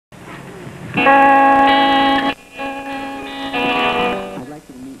I'd like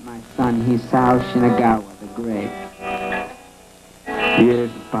you to meet my son, Hisao Shinagawa, the Great.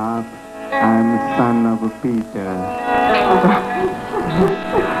 Yes, Bob. I'm the son of a Peter.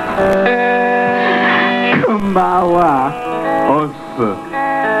 Kumbawa. Also.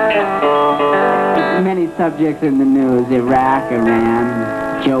 Many subjects in the news: Iraq,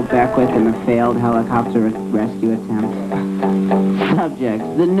 Iran, Joe Beckwith and a failed helicopter rescue attempt. Subjects: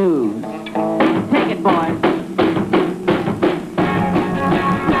 the news. Take it, boys.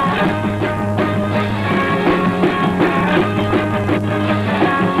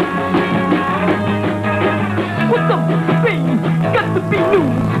 What's up, Spain? Got to be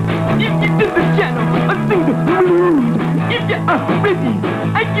news. If you do the channel, I sing the blues. If you are ready,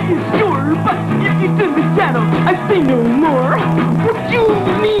 I give you score. But if you do the channel, I say no more. What you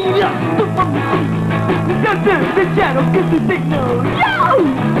mean? The don't do the channel, cause the signal. Yo!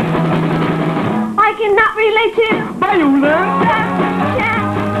 I cannot relate to violence. Turn the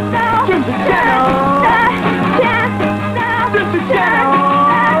channel. Turn the channel.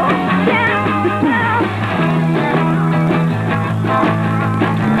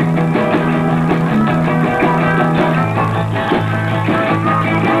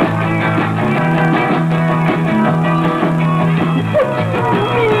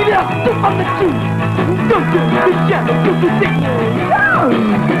 On the truth, don't do the channel to the signal.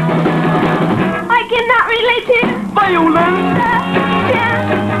 I cannot relate to violence.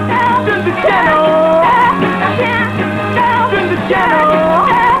 Turn the channel. Turn the channel.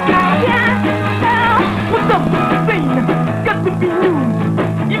 What's up, Spain? Got to be news.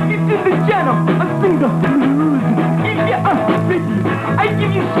 If you do the channel, I sing the blues. If you are ready, I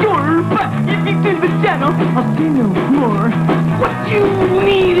give you score. But if you do the channel, I'll say no more. What you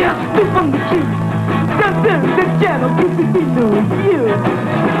need is to from the truth. Don't turn the channel to the signal. You.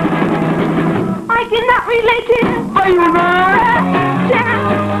 I cannot relate to violence.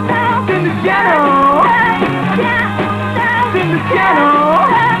 Turn the channel. Turn the channel.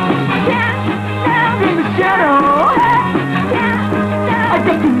 Turn the channel. I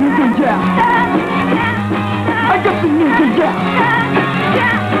got the news and yeah. I got the news and yeah.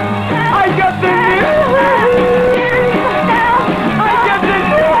 I got the news.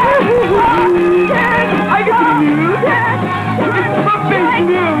 I got the news. It's my big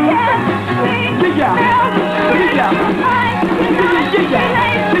news. Yeah.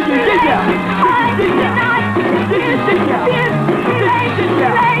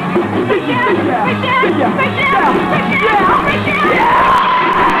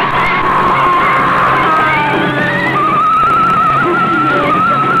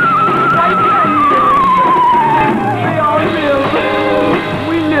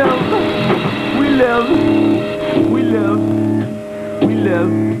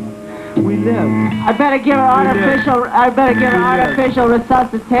 We live. I better give her artificial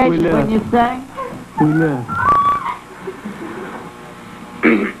resuscitation when you sing. We live.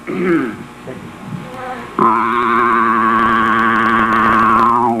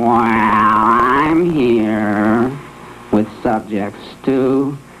 Well, I'm here with subjects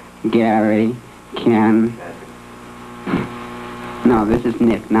Stu, Gary, Ken. No, this is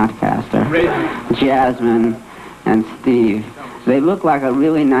Nick, not Faster. Jasmine and Steve. They look like a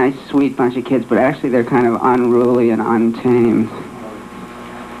really nice, sweet bunch of kids, but actually they're kind of unruly and untamed.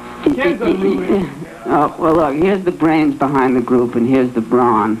 Oh, well, look, here's the brains behind the group, and here's the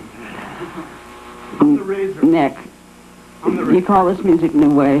brawn. I'm the razor. Nick, you call this music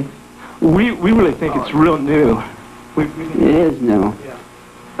new wave? We really think it's real new. It is new. Yeah.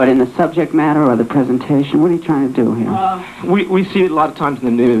 But in the subject matter or the presentation, what are you trying to do here? We see it a lot of times in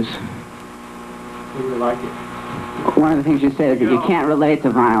the news. We really like it. One of the things you say is that you can't relate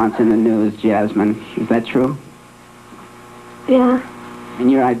to violence in the news, Jasmine. Is that true? Yeah. And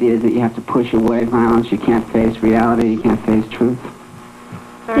your idea is that you have to push away violence, you can't face reality, you can't face truth?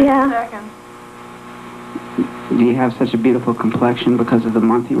 30 seconds. Do you have such a beautiful complexion because of the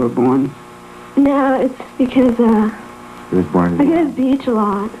month you were born? No, it's because, He was born I go to the beach a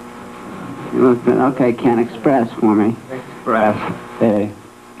lot. Okay, Ken, express for me. Express. Hey,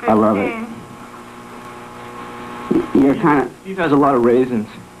 I love it. You're kind of... Steve has a lot of raisins.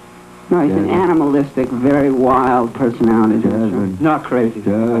 No, he's an animalistic, very wild personality. Jasmine. Not crazy.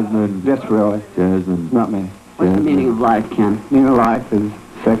 Jasmine. Just really. Jasmine. Not me. What's the meaning of life, Ken? Meaning of life is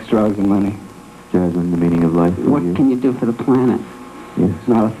sex, drugs, and money. Jasmine, the meaning of life. What can you do for the planet? Yes. It's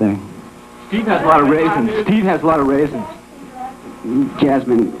not a thing. Steve has a lot of raisins. Steve has a lot of raisins.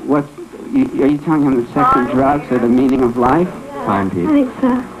 Jasmine, are you telling him that sex and drugs are the meaning of life? Fine, I Pete. think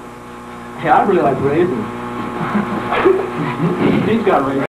so. Hey, I really like raisins. Steve's got raisins.